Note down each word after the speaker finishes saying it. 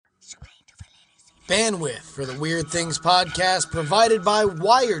Bandwidth for the Weird Things podcast provided by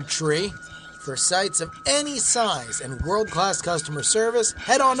WiredTree. For sites of any size and world-class customer service,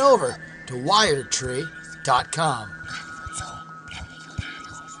 head on over to wiredtree.com.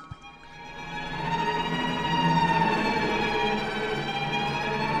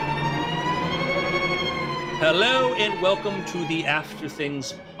 Hello and welcome to the After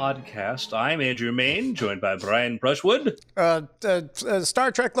Things podcast. I'm Andrew Main, joined by Brian Brushwood.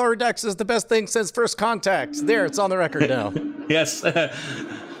 Star Trek Lower Decks is the best thing since First Contact. There, it's on the record now. Yes,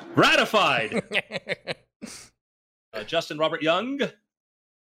 ratified. Justin Robert Young.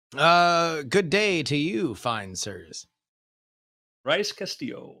 Good day to you, fine sirs. Bryce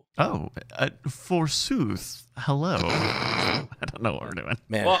Castillo. Oh, forsooth. Hello. I don't know what we're doing.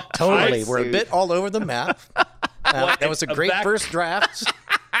 Man, Well, totally. We're a bit all over the map. That was a great back- first draft.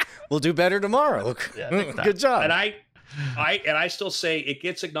 We'll do better tomorrow. Good job. And I still say it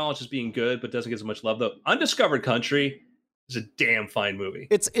gets acknowledged as being good, but doesn't get as much love though. Undiscovered Country is a damn fine movie.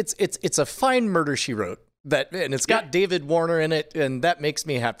 It's a fine Murder, She Wrote. And it's got David Warner in it, and that makes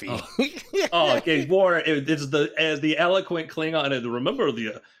me happy. Okay, Warner. It's the eloquent Klingon. Remember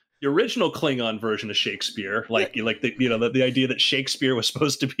the original Klingon version of Shakespeare, like the idea that Shakespeare was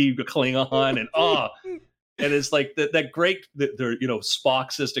supposed to be Klingon, and and it's like that great.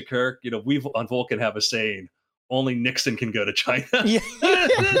 Spock says to Kirk, we on Vulcan have a saying: only Nixon can go to China.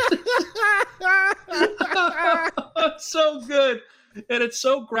 It's so good. And it's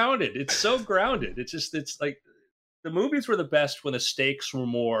so grounded. It's like the movies were the best when the stakes were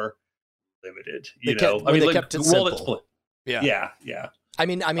more limited. They kept it simple. Yeah. I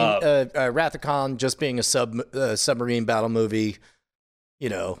mean, Wrath of Khan just being a submarine battle movie,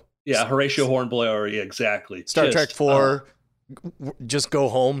 Yeah, Horatio Hornblower. Yeah, exactly. Star Trek 4. Just go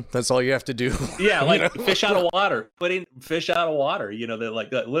home. That's all you have to do. Yeah, like fish out of water. Putting fish out of water. They're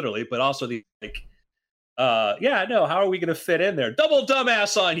like that literally, but also the like. How are we going to fit in there? Double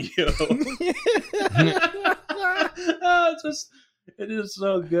dumbass on you. It is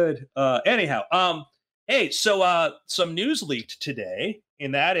so good. Some news leaked today,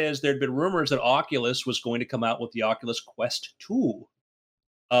 and that is there'd been rumors that Oculus was going to come out with the Oculus Quest 2.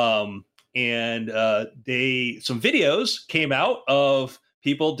 Some videos came out of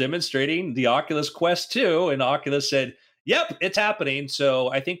people demonstrating the Oculus Quest 2, and Oculus said, yep, it's happening.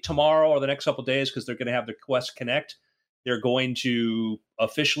 So I think tomorrow or the next couple of days, because they're going to have the Quest Connect, they're going to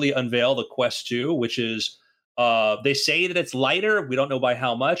officially unveil the Quest 2, which is, they say that it's lighter. We don't know by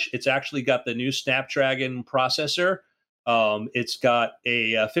how much. It's actually got the new Snapdragon processor. It's got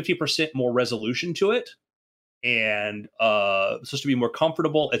a 50% more resolution to it, and it's supposed to be more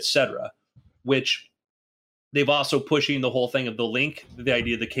comfortable, etc. Which they've also pushing the whole thing of the link, the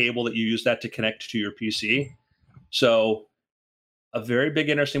idea of the cable that you use that to connect to your PC. So a very big,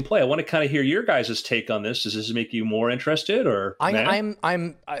 interesting play. I want to kind of hear your guys' take on this. Does this make you more interested, or I'm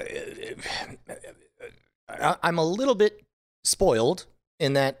a little bit spoiled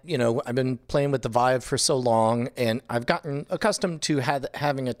in that, I've been playing with the Vive for so long, and I've gotten accustomed to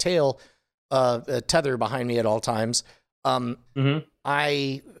having a tether behind me at all times.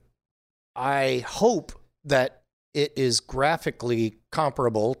 I hope that it is graphically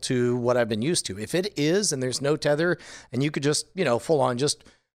comparable to what I've been used to. If it is, and there's no tether, and you could just, full on just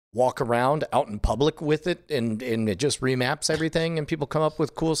walk around out in public with it, and it just remaps everything, and people come up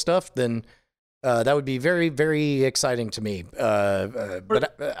with cool stuff, then that would be very, very exciting to me.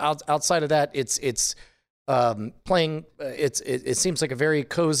 But outside of that, it's playing. It seems like a very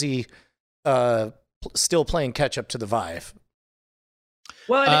cozy, still playing catch up to the Vive.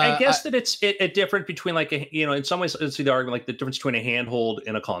 Well, I guess that it's a different between in some ways, it's the argument like the difference between a handhold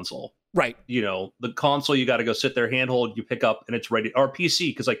and a console. Right. The console, you got to go sit there, handhold, you pick up and it's ready. Or PC,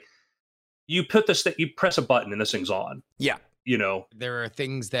 because you put this, you press a button and this thing's on. Yeah. There are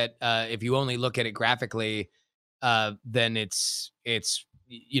things that if you only look at it graphically, then it's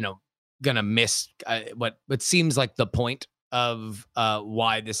gonna miss what seems like the point of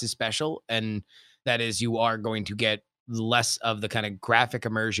why this is special, and that is you are going to get less of the kind of graphic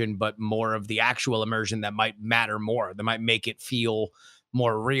immersion, but more of the actual immersion that might matter more, that might make it feel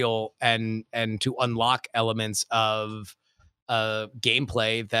more real, and to unlock elements of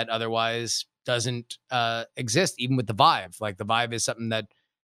gameplay that otherwise doesn't exist, even with the Vive. Like the Vive is something that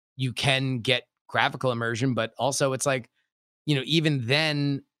you can get graphical immersion, but also it's like, even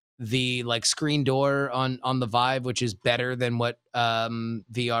then the screen door on the Vive, which is better than what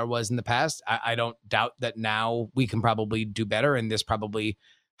VR was in the past. I don't doubt that now we can probably do better, and this probably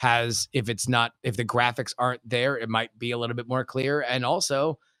has, if the graphics aren't there, it might be a little bit more clear. And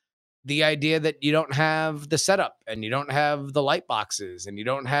also the idea that you don't have the setup and you don't have the light boxes and you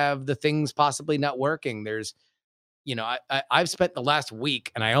don't have the things possibly not working. There's, you know, I've spent the last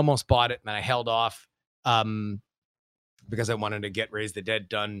week and I almost bought it and I held off because I wanted to get Raise the Dead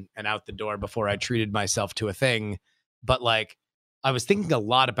done and out the door before I treated myself to a thing. But like, I was thinking a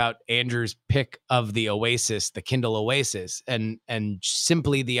lot about Andrew's pick of the Oasis, the Kindle Oasis, and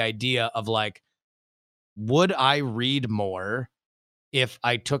simply the idea of like, would I read more if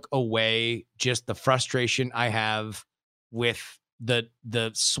I took away just the frustration I have with the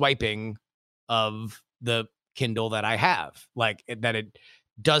swiping of the Kindle that I have, like that it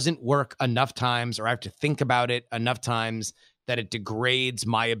doesn't work enough times, or I have to think about it enough times that it degrades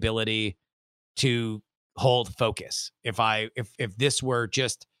my ability to hold focus. If this were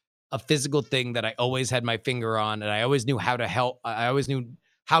just a physical thing that I always had my finger on and I always knew how to help, I always knew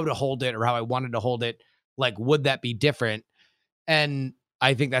how to hold it or how I wanted to hold it, like, would that be different? And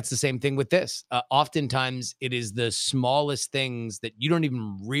I think that's the same thing with this. Oftentimes it is the smallest things that you don't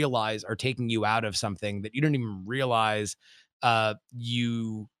even realize are taking you out of something, that you don't even realize that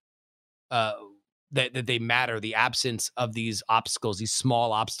they matter. The absence of these obstacles, these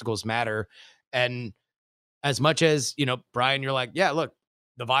small obstacles matter. And as much as, you know, Brian, you're like, yeah, look,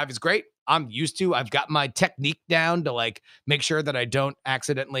 the Vive is great. I've got my technique down to like make sure that I don't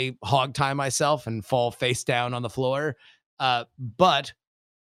accidentally hog tie myself and fall face down on the floor. But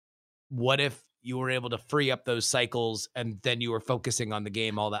what if you were able to free up those cycles and then you were focusing on the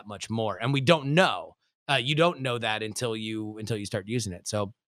game all that much more? And we don't know. You don't know that until you start using it.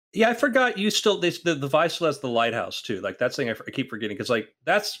 So yeah, I forgot you still the Vive still has the lighthouse too. Like that's the thing I keep forgetting, because like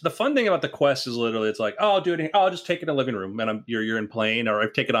that's the fun thing about the Quest is literally it's like, oh, I'll do it. I'll just take it in a living room and you're in plane, or I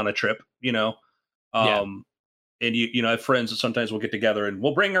take it on a trip, you know. And you know, I have friends that sometimes we'll get together and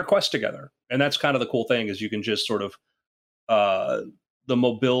we'll bring our Quest together, and that's kind of the cool thing is you can just sort of the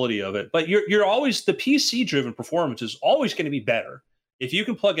mobility of it. But you're always, the PC driven performance is always going to be better if you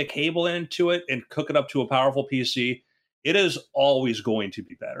can plug a cable into it and hook it up to a powerful PC. It is always going to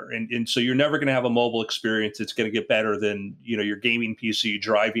be better. And so you're never going to have a mobile experience that's going to get better than, you know, your gaming PC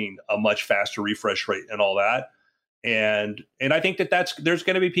driving a much faster refresh rate and all that. And I think there's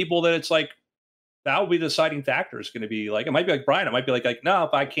going to be people that it's like, that will be the deciding factor. It's going to be like, it might be like Brian. It might be like, no,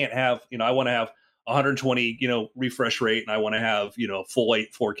 if I can't have, you know, I want to have 120, you know, refresh rate, and I want to have, you know, full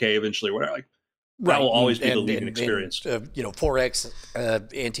 4K eventually, whatever. Like, that will always be the leading experience. You know, 4X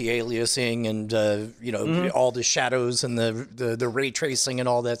anti-aliasing and, you know, all the shadows and the ray tracing and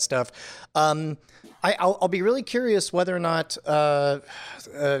all that stuff. I'll be really curious whether or not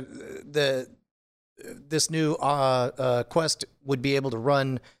this new Quest would be able to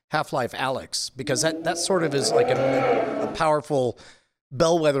run Half-Life Alyx, because that sort of is like a powerful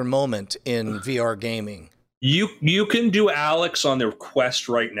bellwether moment in VR gaming. You can do Alyx on their Quest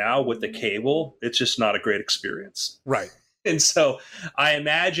right now with the cable. It's just not a great experience. Right. And so I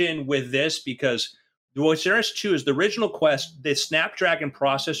imagine with this, because what's interesting too is the original Quest, the Snapdragon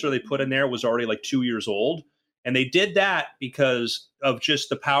processor they put in there was already like 2 years old. And they did that because of just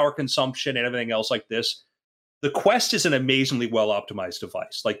the power consumption and everything else like this. The Quest is an amazingly well-optimized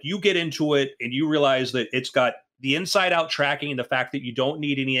device. Like, you get into it and you realize that it's got the inside-out tracking and the fact that you don't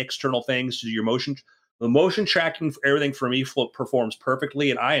need any external things to do your motion. The motion tracking, everything for me performs perfectly,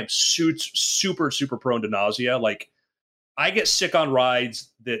 and I am super, super prone to nausea. Like, I get sick on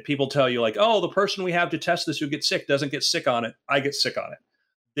rides that people tell you, like, oh, the person we have to test this who gets sick doesn't get sick on it. I get sick on it.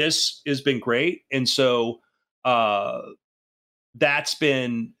 This has been great, and so that's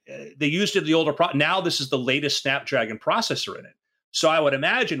been, they used it the older now this is the latest Snapdragon processor in it. So I would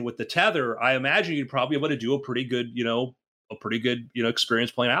imagine with the tether, I imagine you'd probably be able to do a pretty good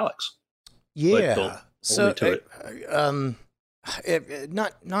experience playing Alyx. Yeah. So,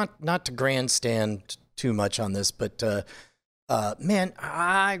 not to grandstand too much on this, but man,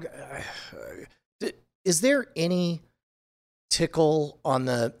 is there any tickle on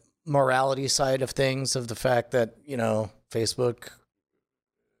the morality side of things of the fact that, you know, Facebook,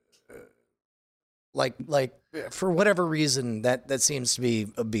 like for whatever reason that seems to be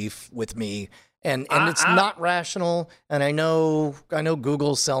a beef with me, and it's not rational, and I know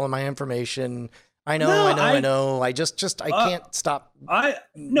Google's selling my information. I know. I can't stop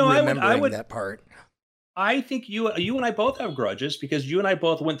remembering that part. I think you and I both have grudges, because you and I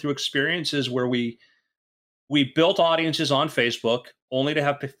both went through experiences where we built audiences on Facebook only to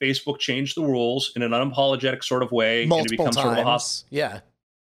have Facebook change the rules in an unapologetic sort of way. Multiple and to become times. Sort of a hostile.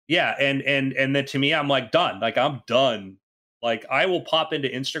 Yeah. And then to me, I'm like, done. Like, I'm done. Like, I will pop into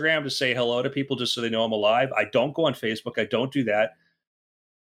Instagram to say hello to people just so they know I'm alive. I don't go on Facebook. I don't do that.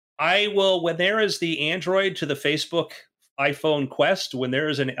 I will, when there is the Android to the Facebook iPhone Quest, when there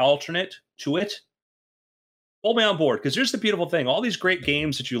is an alternate to it, hold me on board. Because here's the beautiful thing: all these great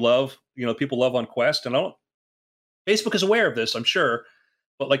games that you love, people love on Quest, and Facebook is aware of this, I'm sure.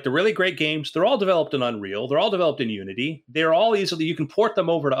 But like the really great games, they're all developed in Unreal. They're all developed in Unity. They're all easily, you can port them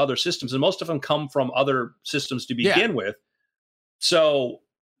over to other systems, and most of them come from other systems to begin with. So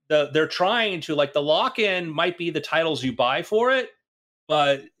they're trying to, like, the lock-in might be the titles you buy for it,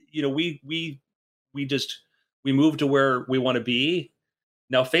 but we moved to where we want to be.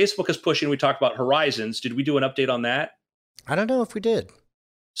 Now Facebook is pushing. We talked about Horizons. Did we do an update on that? I don't know if we did.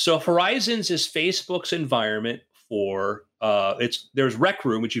 So Horizons is Facebook's environment for there's Rec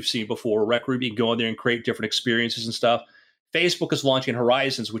Room, which you've seen before. Rec Room, you can go in there and create different experiences and stuff. Facebook is launching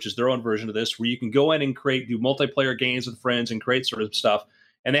Horizons, which is their own version of this, where you can go in and do multiplayer games with friends and create sort of stuff.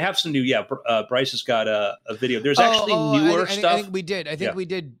 And they have some new, Bryce has got a video. There's actually newer stuff. I think we did. I think we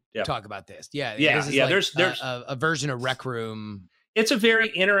did talk about this. Yeah. Yeah. This is there's a version of Rec Room. It's a very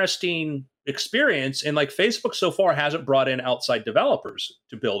interesting experience. And like Facebook so far hasn't brought in outside developers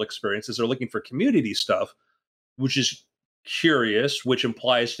to build experiences. They're looking for community stuff, which is curious, which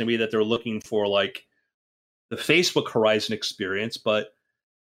implies to me that they're looking for like the Facebook Horizon experience. But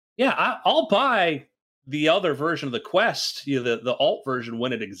yeah, I'll buy the other version of the Quest, the alt version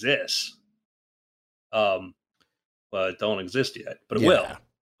when it exists. But it don't exist yet, but it will,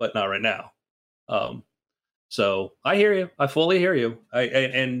 but not right now. So I hear you. I fully hear you.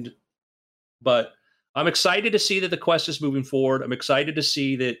 But I'm excited to see that the Quest is moving forward. I'm excited to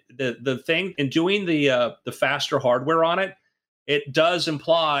see that the thing in doing the faster hardware on it, it does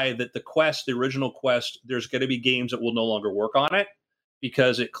imply that the Quest, the original Quest, there's going to be games that will no longer work on it,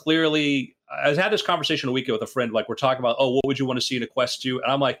 because it clearly, I had this conversation a week ago with a friend, like we're talking about, what would you want to see in a Quest 2?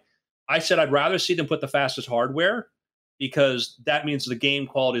 And I'm like, I said, I'd rather see them put the fastest hardware, because that means the game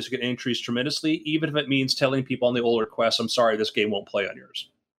quality is going to increase tremendously, even if it means telling people on the older Quest, I'm sorry, this game won't play on yours.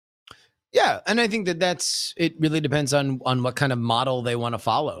 Yeah, and I think it really depends on what kind of model they want to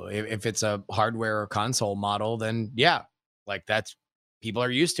follow. If it's a hardware or console model, then like that's, people are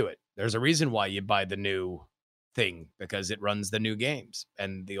used to it. There's a reason why you buy the new thing, because it runs the new games,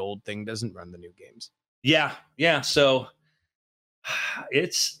 and the old thing doesn't run the new games. Yeah. So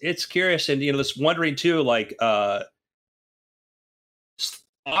it's curious, and this wondering too, like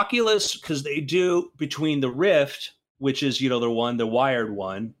Oculus, because they do between the Rift, which is the wired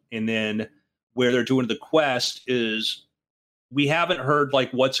one, and then where they're doing the Quest is, we haven't heard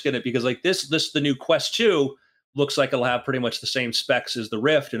like what's gonna, because like this the new Quest 2 looks like it'll have pretty much the same specs as the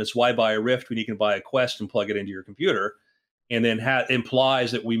Rift, and it's why buy a Rift when you can buy a Quest and plug it into your computer. And then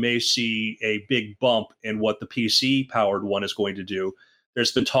implies that we may see a big bump in what the PC powered one is going to do.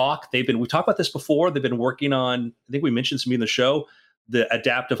 There's been talk. We talked about this before. They've been working on, I think we mentioned some in the show, the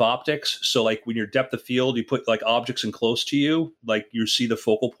adaptive optics. So like when you're depth of field, you put like objects in close to you, like you see the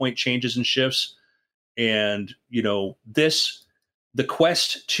focal point changes and shifts. And, the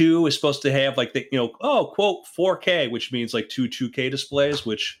Quest 2 is supposed to have like the, quote 4K, which means like 2K displays,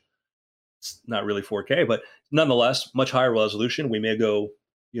 which it's not really 4K, but nonetheless, much higher resolution. We may go,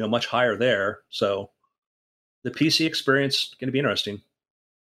 much higher there. So the PC experience is going to be interesting.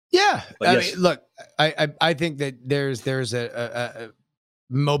 Yeah. But I mean, look, I think that there's a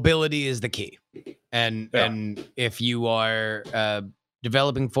mobility is the key. And if you are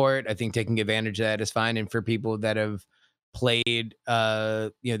developing for it, I think taking advantage of that is fine. And for people that have played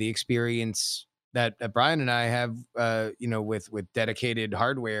the experience that Brian and I have with dedicated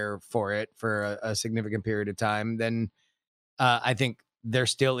hardware for it for a significant period of time, then I think there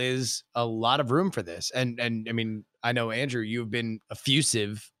still is a lot of room for this. And I mean, I know, Andrew, you've been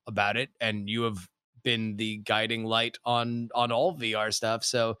effusive about it, and you have been the guiding light on all VR stuff.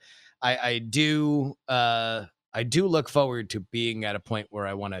 So I do look forward to being at a point where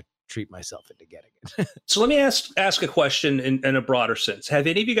I want to treat myself into getting it. So let me ask a question in a broader sense. Have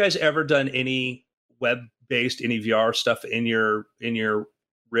any of you guys ever done any web-based, any VR stuff in your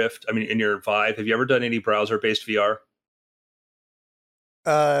Rift? I mean, in your Vive? Have you ever done any browser-based VR?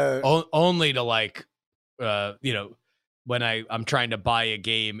 Only to like, when I'm trying to buy a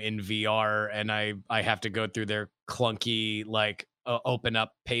game in VR and I have to go through their clunky, like open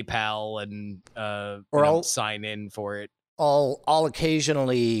up PayPal and I'll sign in for it. I'll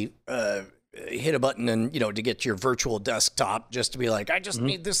occasionally hit a button and to get your virtual desktop, just to be like, I just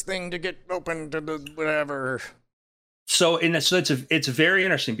need this thing to get open to the whatever. So it's very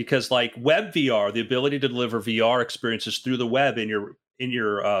interesting, because like web VR, the ability to deliver VR experiences through the web in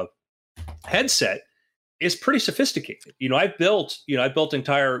your headset is pretty sophisticated. I've built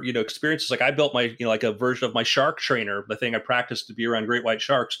entire experiences. Like I built my like a version of my shark trainer, the thing I practiced to be around great white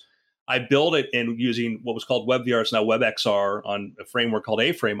sharks. I built it in using what was called WebVR, it's now WebXR on a framework called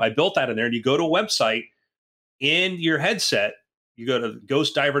A-Frame. I built that in there, and you go to a website in your headset, you go to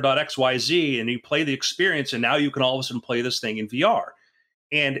ghostdiver.xyz and you play the experience, and now you can all of a sudden play this thing in VR.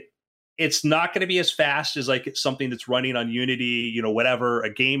 And it's not going to be as fast as like something that's running on Unity, whatever,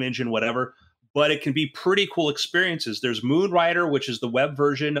 a game engine, whatever, but it can be pretty cool experiences. There's Moonrider, which is the web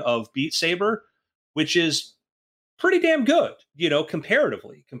version of Beat Saber, which is pretty damn good,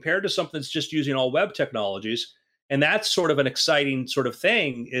 comparatively, compared to something that's just using all web technologies. And that's sort of an exciting sort of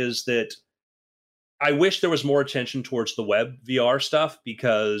thing, is that I wish there was more attention towards the web VR stuff,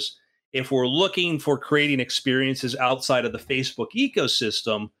 because if we're looking for creating experiences outside of the Facebook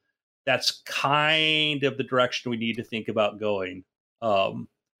ecosystem, that's kind of the direction we need to think about going.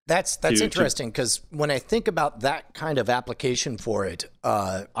 That's interesting, because when I think about that kind of application for it,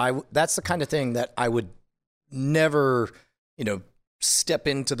 that's the kind of thing that I would never, step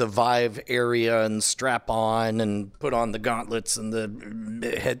into the Vive area and strap on and put on the gauntlets and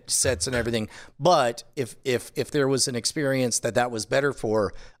the headsets and everything. But if there was an experience that was better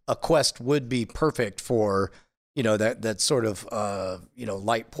for, a Quest would be perfect for, that sort of,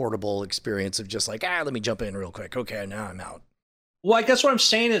 light portable experience of just like, let me jump in real quick. Okay, now I'm out. Well, I guess what I'm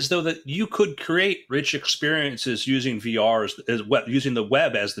saying is, though, that you could create rich experiences using VR as web, using the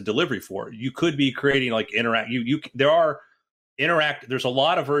web as the delivery for it. You could be creating like there's a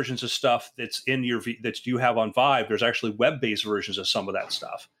lot of versions of stuff that's in that you have on Vive. There's actually web-based versions of some of that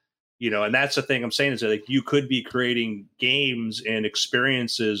stuff, and that's the thing I'm saying, is that like you could be creating games and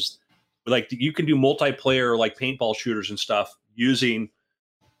experiences, like you can do multiplayer like paintball shooters and stuff using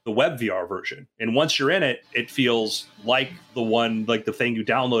the web VR version. And once you're in it, it feels like the thing you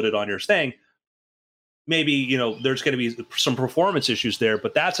downloaded on your thing. Maybe, there's going to be some performance issues there,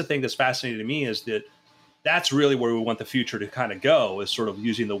 but that's the thing that's fascinating to me, is that that's really where we want the future to kind of go, is sort of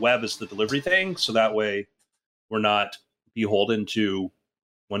using the web as the delivery thing. So that way we're not beholden to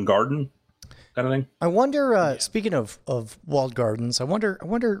one garden kind of thing. I wonder, speaking of walled gardens, I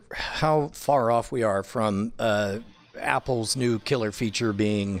wonder how far off we are from, Apple's new killer feature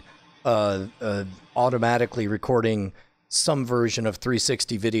being automatically recording some version of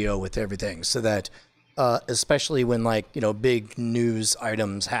 360 video with everything, so that especially when big news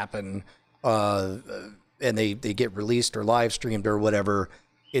items happen and they get released or live streamed or whatever,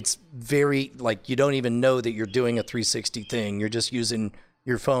 it's very you don't even know that you're doing a 360 thing. You're just using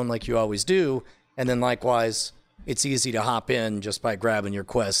your phone like you always do, and then likewise it's easy to hop in just by grabbing your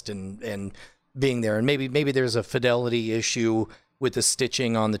Quest and being there. And maybe there's a fidelity issue with the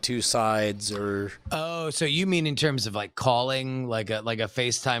stitching on the two sides, or so you mean in terms of calling, like a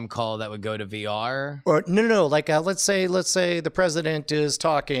FaceTime call that would go to VR? Or no, let's say the president is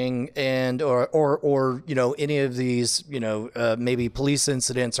talking, and or any of these maybe police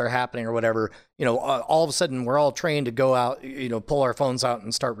incidents are happening or whatever, all of a sudden we're all trained to go out, pull our phones out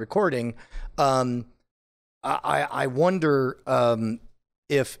and start recording. I wonder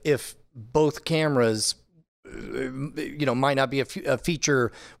if both cameras, might not be a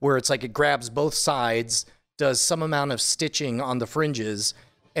feature where it's like it grabs both sides, does some amount of stitching on the fringes,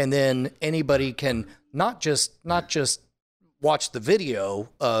 and then anybody can not just watch the video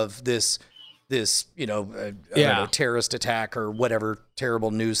of this I don't know, terrorist attack or whatever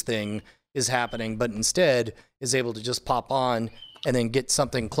terrible news thing is happening, but instead is able to just pop on and then get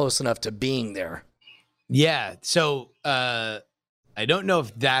something close enough to being there. Yeah. So I don't know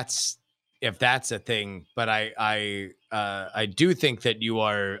if that's a thing, but I do think that you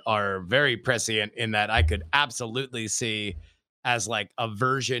are very prescient in that I could absolutely see as a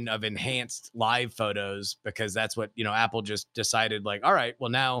version of enhanced live photos, because that's what, Apple just decided, all right,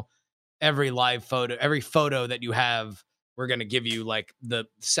 well, now every photo that you have, we're going to give you the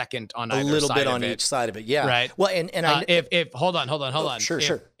second on either side of it. A little bit on each side of it. Yeah. Right. Well, and if hold on.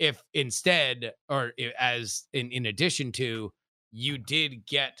 Sure. If instead, or as in addition to, you did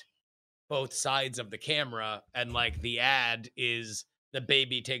get both sides of the camera, and the ad is the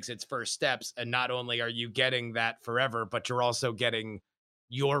baby takes its first steps, and not only are you getting that forever, but you're also getting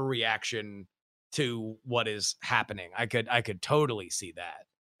your reaction to what is happening. I could totally see that.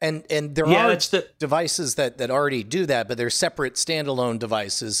 And there are devices that already do that, but they're separate standalone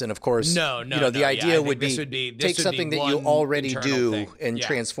devices. And of course, the idea would be take something that you already do and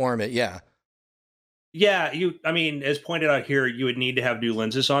transform it. Yeah. Yeah, as pointed out here, you would need to have new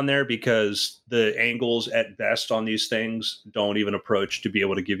lenses on there, because the angles at best on these things don't even approach to be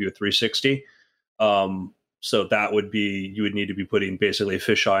able to give you a 360. So that would be, you would need to be putting basically a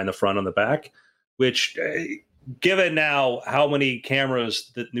fisheye in the front and the back, which given now how many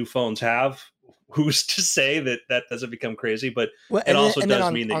cameras that new phones have, who's to say that that doesn't become crazy? But Well, it also then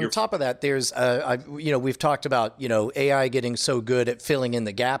does mean that on you're top of that, there's, we've talked about, AI getting so good at filling in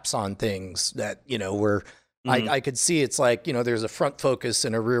the gaps on things that, I could see it's like, there's a front focus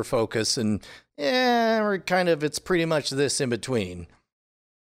and a rear focus, and we're kind of, it's pretty much this in between.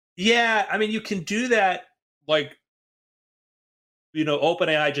 Yeah, I mean, you can do that. Like,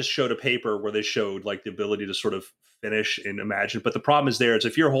 OpenAI just showed a paper where they showed like the ability to sort of finish and imagine. But the problem is there is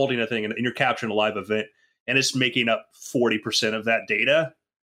if you're holding a thing and you're capturing a live event and it's making up 40% of that data,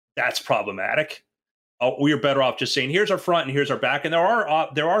 that's problematic. We are better off just saying, here's our front and here's our back. And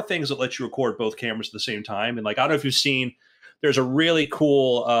there are things that let you record both cameras at the same time. And like, I don't know if you've seen, there's a really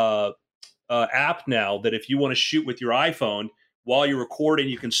cool app now that if you want to shoot with your iPhone while you're recording,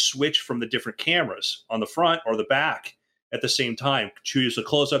 you can switch from the different cameras on the front or the back at the same time. Choose the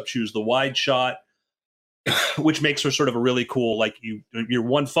close-up, choose the wide shot, which makes for sort of a really cool, like your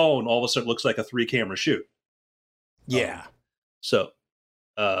one phone all of a sudden looks like a 3-camera shoot. Yeah.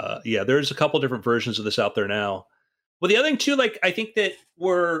 There's a couple different versions of this out there now. Well, the other thing too, like I think that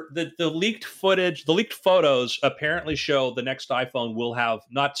the leaked footage, the leaked photos apparently show the next iPhone will have,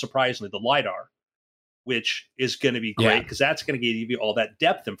 not surprisingly, the LiDAR, which is going to be great because that's going to give you all that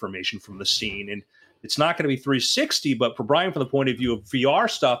depth information from the scene. And it's not going to be 360, but for Brian, from the point of view of VR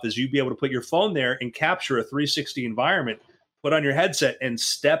stuff, is you'd be able to put your phone there and capture a 360 environment, put on your headset, and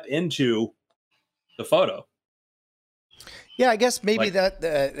step into the photo. Yeah, I guess maybe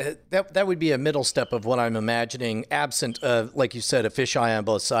that would be a middle step of what I'm imagining, absent of, like you said, a fisheye on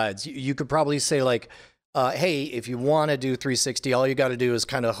both sides. You could probably say like, hey, if you want to do 360, all you got to do is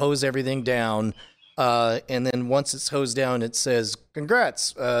kind of hose everything down. And then once it's hosed down, it says,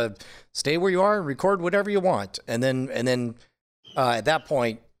 congrats, stay where you are and record whatever you want. And then at that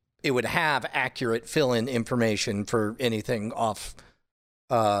point, it would have accurate fill-in information for anything off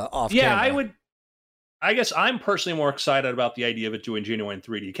camera. I guess I'm personally more excited about the idea of it doing genuine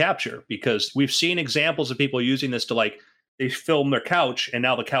 3D capture, because we've seen examples of people using this to, like, they film their couch and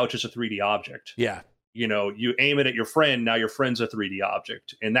now the couch is a 3D object. Yeah. You aim it at your friend, now your friend's a 3D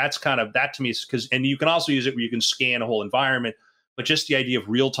object. And that's kind of, that to me, and you can also use it where you can scan a whole environment, but just the idea of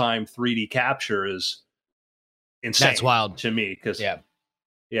real-time 3D capture is insane. That's wild to me.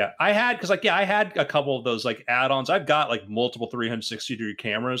 I had a couple of those like add-ons. I've got like multiple 360-degree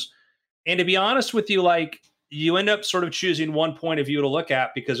cameras. And to be honest with you, like, you end up sort of choosing one point of view to look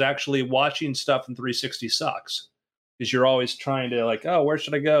at, because actually watching stuff in 360 sucks. Because you're always trying to, like, oh, where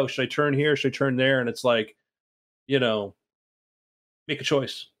should I go? Should I turn here? Should I turn there? And it's like, make a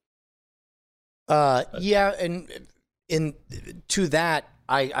choice. Yeah, and to that,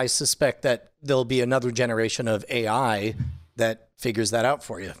 I suspect that there'll be another generation of AI that figures that out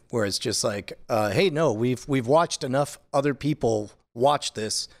for you, where it's just like, hey, no, we've watched enough other people watch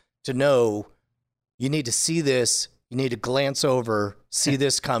this to know you need to see this, you need to glance over, see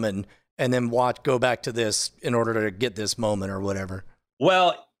this coming, and then go back to this in order to get this moment or whatever.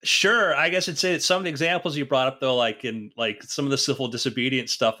 Well, sure. I guess I'd say that some of the examples you brought up, though, like in like some of the civil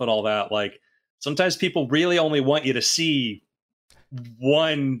disobedience stuff and all that, like sometimes people really only want you to see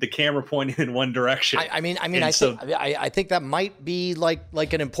the camera pointing in one direction. I think that might be like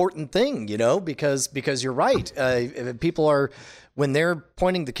an important thing, because you're right. If people are, when they're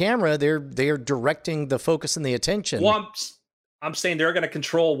pointing the camera, they're directing the focus and the attention. Well, I'm saying they're going to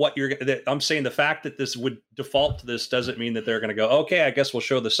control what I'm saying the fact that this would default to this doesn't mean that they're going to go, okay, I guess we'll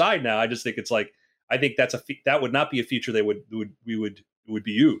show the side now. I just think it's like, I think that would not be a feature would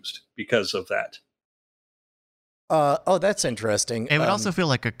be used because of that. That's interesting. It would also feel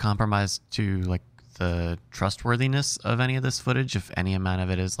like a compromise to like the trustworthiness of any of this footage, if any amount of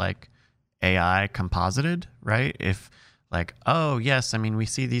it is like AI composited, right? If like, oh yes, I mean, we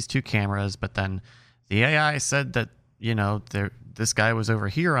see these two cameras, but then the AI said that, this guy was over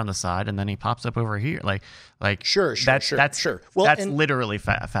here on the side, and then he pops up over here. Like sure. Well, that's literally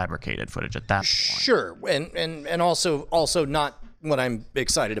fabricated footage at that point. Sure, and also not what I'm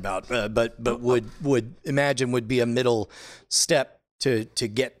excited about, but would imagine would be a middle step to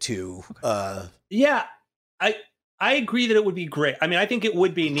get to. Yeah, I agree that it would be great. I mean, I think it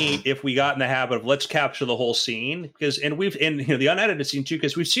would be neat if we got in the habit of let's capture the whole scene, because the unedited scene too,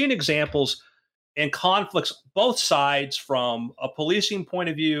 because we've seen examples and conflicts both sides, from a policing point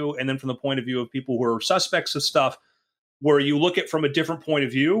of view and then from the point of view of people who are suspects of stuff, where you look at from a different point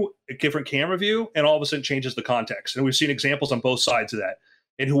of view, a different camera view, and all of a sudden changes the context. And we've seen examples on both sides of that.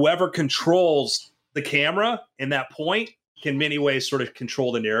 And whoever controls the camera in that point can in many ways sort of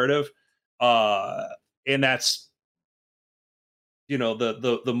control the narrative. And that's,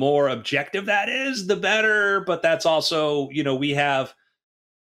 the more objective that is, the better. But that's also, we have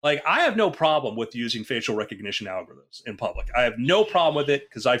Like, I have no problem with using facial recognition algorithms in public. I have no problem with it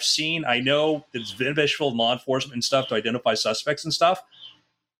because I know it's beneficial in law enforcement and stuff to identify suspects and stuff.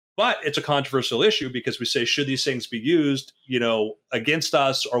 But it's a controversial issue because we say, should these things be used, against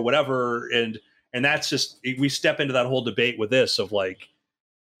us or whatever? And that's just, we step into that whole debate with this of like,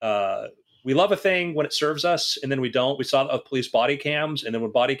 we love a thing when it serves us, and then we don't. We saw that with police body cams, and then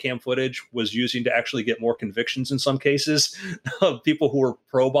when body cam footage was using to actually get more convictions in some cases, people who were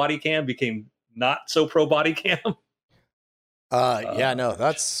pro body cam became not so pro body cam. Yeah, no,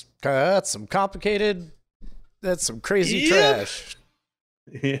 that's some complicated, that's some crazy trash.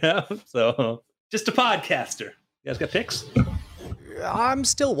 Yeah, so just a podcaster. You guys got picks? I'm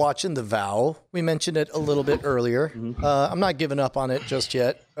still watching The Vow. We mentioned it a little bit earlier. Mm-hmm. I'm not giving up on it just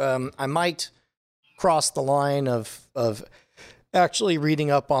yet. I might cross the line of actually reading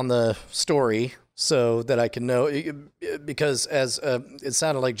up on the story so that I can know, because as it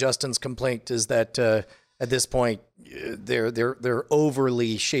sounded like Justin's complaint is that at this point they're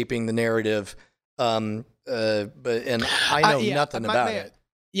overly shaping the narrative. And I know nothing about it.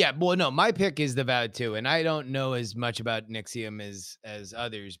 Yeah, well, no, my pick is The Vow too, and I don't know as much about NXIVM as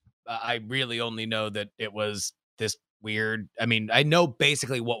others. I really only know that it was this weird. I mean, I know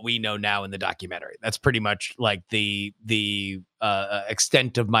basically what we know now in the documentary. That's pretty much like the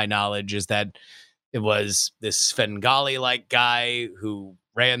extent of my knowledge, is that it was this Svengali-like guy who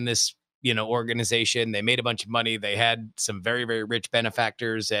ran this, organization. They made a bunch of money. They had some very, very rich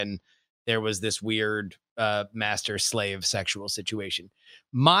benefactors, and there was this weird master-slave sexual situation.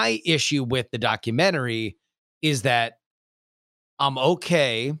 My issue with the documentary is that I'm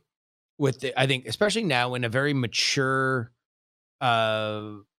okay with it. I think, especially now in a very mature,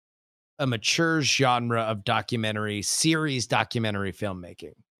 genre of series documentary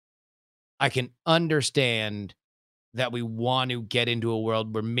filmmaking, I can understand that we want to get into a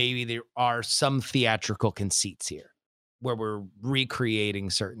world where maybe there are some theatrical conceits here, where we're recreating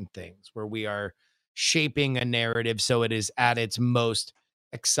certain things, where we are shaping a narrative so it is at its most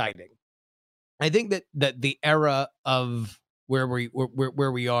exciting. I think that the era of where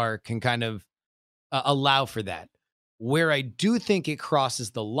we are can kind of allow for that. Where I do think it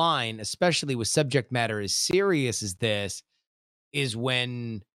crosses the line, especially with subject matter as serious as this, is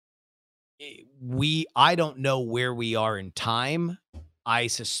when I don't know where we are in time. I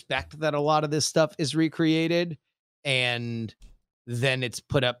suspect that a lot of this stuff is recreated, and then it's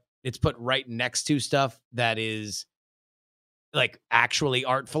put right next to stuff that is like actually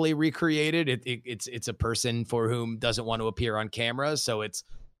artfully recreated. It's a person for whom doesn't want to appear on camera, so it's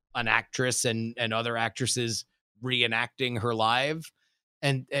an actress and other actresses reenacting her live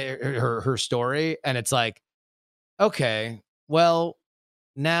and her story, and it's like, okay, well,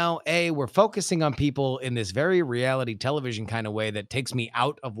 now we're focusing on people in this very reality television kind of way that takes me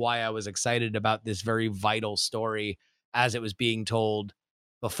out of why I was excited about this very vital story as it was being told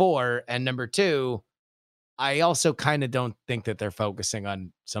before. And number two, I also kind of don't think that they're focusing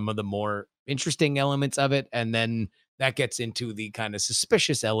on some of the more interesting elements of it. And then that gets into the kind of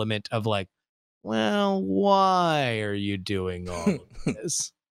suspicious element of like, well, why are you doing all of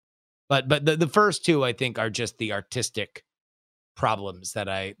this? But the first two, I think, are just the artistic problems that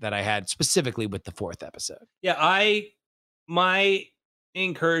I had specifically with the fourth episode. Yeah, my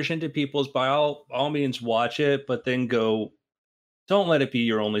encouragement to people is by all means watch it, but then don't let it be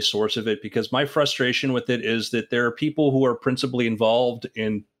your only source of it, because my frustration with it is that there are people who are principally involved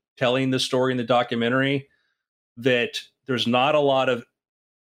in telling the story in the documentary that there's not a lot of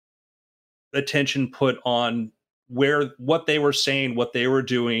attention put on what they were saying, what they were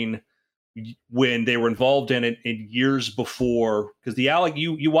doing when they were involved in it in years before. Because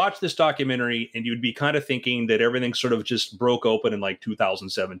you watch this documentary and you'd be kind of thinking that everything sort of just broke open in like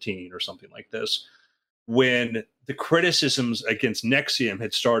 2017 or something like this, when the criticisms against NXIVM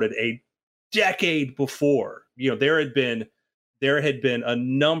had started a decade before. There had been a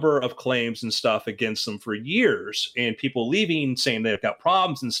number of claims and stuff against them for years, and people leaving saying they've got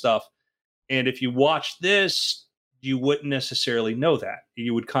problems and stuff. And if you watch this, you wouldn't necessarily know that.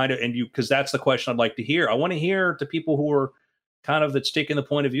 You would because that's the question I'd like to hear. I want to hear the people who are kind of that's taking the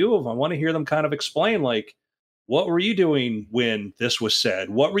point of view of, I want to hear them kind of explain, like, what were you doing when this was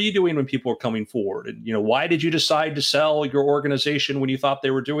said? What were you doing when people were coming forward? And, why did you decide to sell your organization when you thought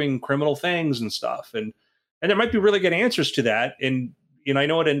they were doing criminal things and stuff? And there might be really good answers to that. And, I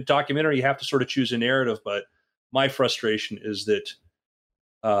know in a documentary, you have to sort of choose a narrative, but my frustration is that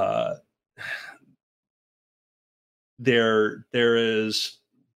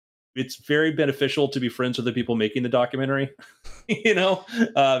it's very beneficial to be friends with the people making the documentary. Because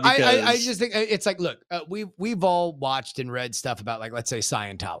I just think it's like, look, we've all watched and read stuff about, like, let's say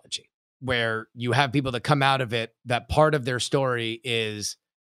Scientology, where you have people that come out of it, that part of their story is,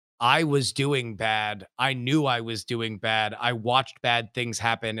 I was doing bad. I knew I was doing bad. I watched bad things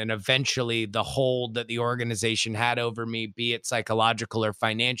happen. And eventually the hold that the organization had over me, be it psychological or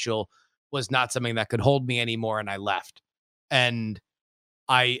financial, was not something that could hold me anymore. And I left. And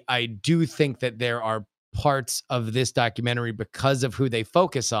I do think that there are parts of this documentary, because of who they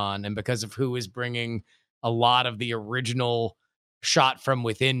focus on and because of who is bringing a lot of the original shot from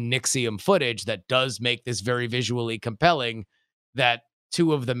within NXIVM footage, that does make this very visually compelling, that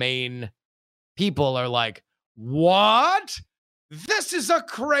two of the main people are like, what? This is a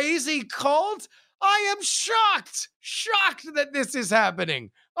crazy cult? I am shocked that this is happening.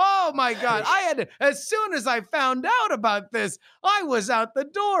 Oh my God. As soon as I found out about this, I was out the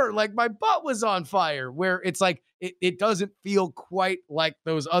door. Like, my butt was on fire, where it's like, it doesn't feel quite like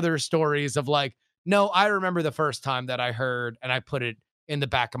those other stories of like, no, I remember the first time that I heard and I put it in the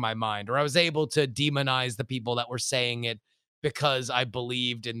back of my mind, or I was able to demonize the people that were saying it because I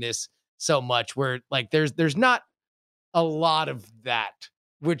believed in this so much, where like there's not a lot of that,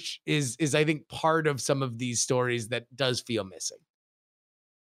 which is I think part of some of these stories that does feel missing.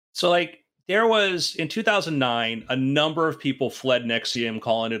 So like there was in 2009, a number of people fled NXIVM,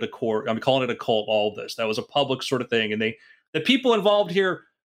 calling it a cult, all of this. That was a public sort of thing. And the people involved here,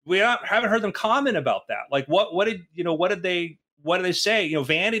 we haven't heard them comment about that. Like what did they say?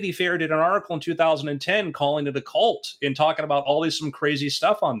 Vanity Fair did an article in 2010 calling it a cult and talking about all some crazy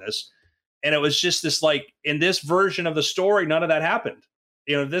stuff on this. And it was just this, like, in this version of the story, none of that happened.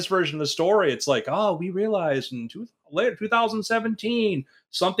 This version of the story, it's like, oh, we realized in later 2017,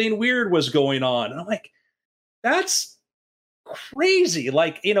 something weird was going on. And I'm like, that's crazy.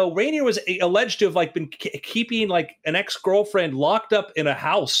 Like, Rainier was alleged to have like been keeping like an ex-girlfriend locked up in a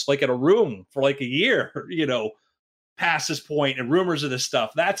house, like in a room for like a year, past this point, and rumors of this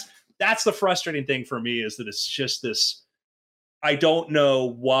stuff. That's the frustrating thing for me, is that it's just this. I don't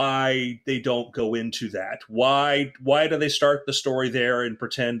know why they don't go into that. Why do they start the story there and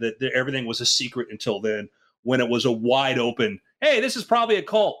pretend that everything was a secret until then, when it was a wide open, hey, this is probably a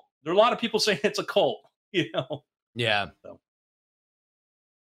cult. There are a lot of people saying it's a cult, Yeah. So.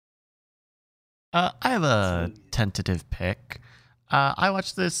 I have a tentative pick. I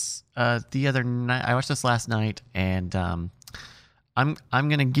watched this the other night. I watched this last night, and I'm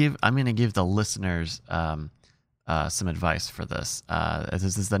gonna give the listeners some advice for this.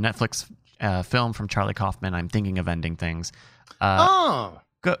 This is the Netflix film from Charlie Kaufman, I'm Thinking of Ending Things.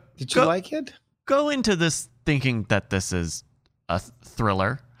 Did you like it? Go into this thinking that this is a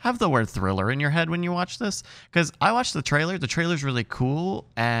thriller. Have the word thriller in your head when you watch this, because I watched the trailer. The trailer's really cool,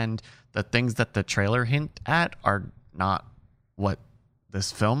 and the things that the trailer hint at are not what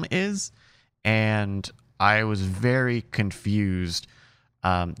this film is, and I was very confused.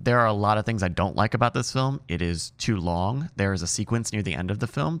 There are a lot of things I don't like about this film. It is too long. There is a sequence near the end of the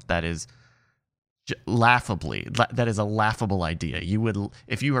film that is that is a laughable idea. You would,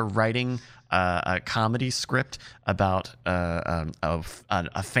 if you were writing a comedy script about a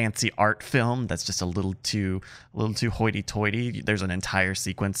fancy art film that's just a little too hoity-toity. There's an entire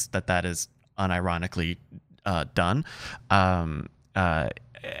sequence that is unironically done.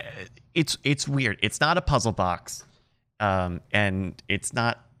 It's weird. It's not a puzzle box, and it's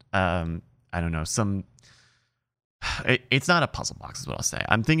not it's not a puzzle box is what I'll say.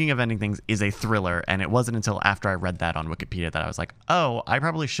 I'm Thinking of Ending Things is a thriller, and it wasn't until after I read that on Wikipedia that I was like, oh, I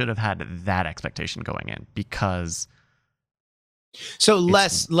probably should have had that expectation going in, because so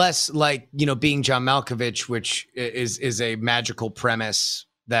less like, being John Malkovich, which is a magical premise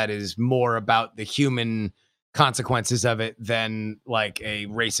that is more about the human consequences of it than like a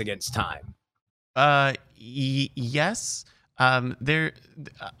Race Against Time. Yes.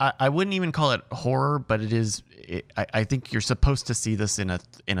 I wouldn't even call it horror, but it is. I think you're supposed to see this in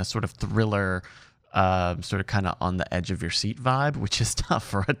a sort of thriller, sort of kind of on the edge of your seat vibe, which is tough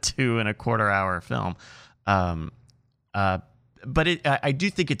for a 2.25 hour film. But I do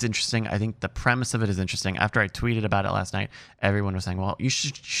think it's interesting. I think the premise of it is interesting. After I tweeted about it last night, everyone was saying, well, you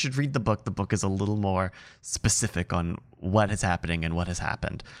should read the book. The book is a little more specific on what is happening and what has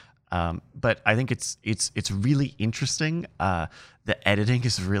happened. But I think it's really interesting. The editing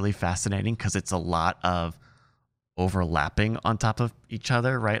is really fascinating because it's a lot of overlapping on top of each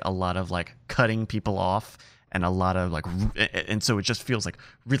other, right? A lot of like cutting people off, and a lot of like, and so it just feels like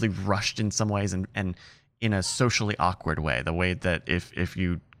really rushed in some ways, and in a socially awkward way. The way that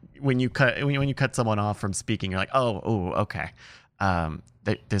when you cut someone off from speaking, you're like, oh, okay.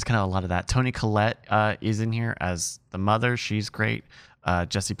 There's kind of a lot of that. Toni Collette is in here as the mother. She's great.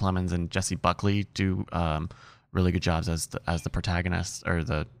 Jesse Plemons and Jessie Buckley do really good jobs as the protagonists or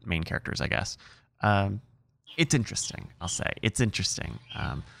the main characters, I guess. It's interesting. I'll say it's interesting.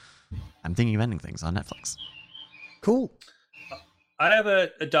 I'm thinking of ending things on Netflix. Cool. I have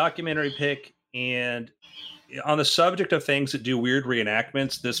a documentary pick, and on the subject of things that do weird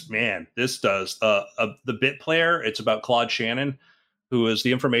reenactments, this does the Bit Player. It's about Claude Shannon, who is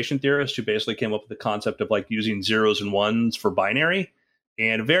the information theorist who basically came up with the concept of like using zeros and ones for binary,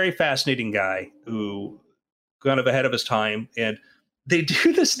 and a very fascinating guy who kind of ahead of his time. And they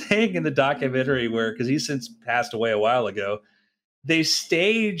do this thing in the documentary where, because he's since passed away a while ago, they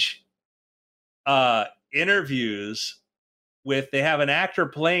stage interviews they have an actor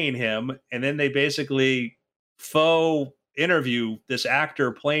playing him, and then they basically faux interview this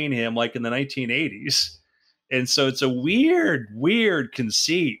actor playing him like in the 1980s. And so it's a weird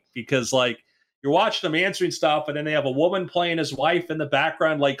conceit, because like you're watching them answering stuff, and then they have a woman playing his wife in the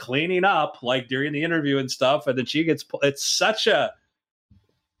background, like cleaning up, like during the interview and stuff. And then it's such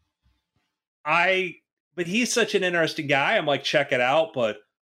but he's such an interesting guy. I'm like, check it out. But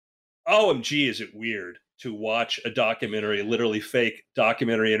OMG, is it weird to watch a documentary, literally fake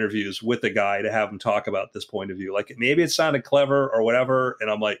documentary interviews with a guy to have him talk about this point of view. Like maybe it sounded clever or whatever. And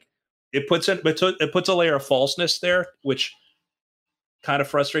I'm like, it puts a layer of falseness there, which kind of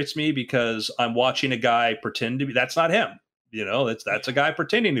frustrates me, because I'm watching a guy pretend to be, that's not him, that's a guy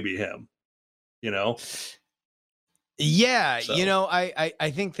pretending to be him, Yeah. So.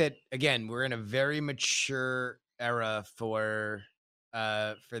 I think that, again, we're in a very mature era for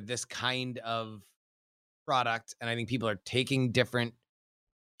this kind of product, and I think people are taking different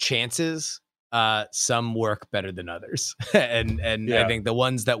chances. Some work better than others, and yeah. I think the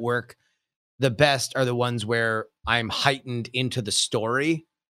ones that work the best are the ones where I'm heightened into the story,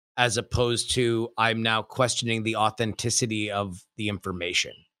 as opposed to I'm now questioning the authenticity of the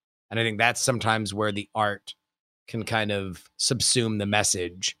information. And I think that's sometimes where the art can kind of subsume the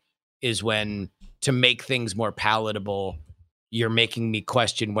message, is when, to make things more palatable, you're making me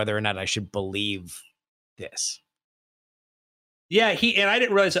question whether or not I should believe this. Yeah, and I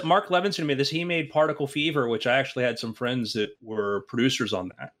didn't realize that Mark Levinson made this. He made Particle Fever, which I actually had some friends that were producers on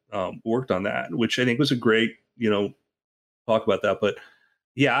that, worked on that, which I think was a great, talk about that. But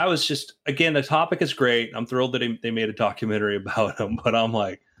yeah, I was just, again, the topic is great. I'm thrilled that they made a documentary about him, but I'm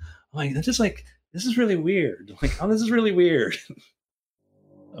like, this is really weird. Like, this is really weird.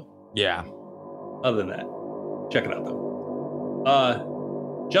 Yeah. Other than that, check it out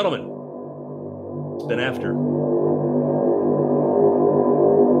though. Gentlemen, it's been after.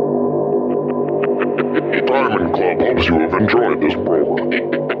 Diamond Club hopes you have enjoyed this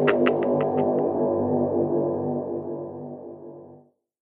program.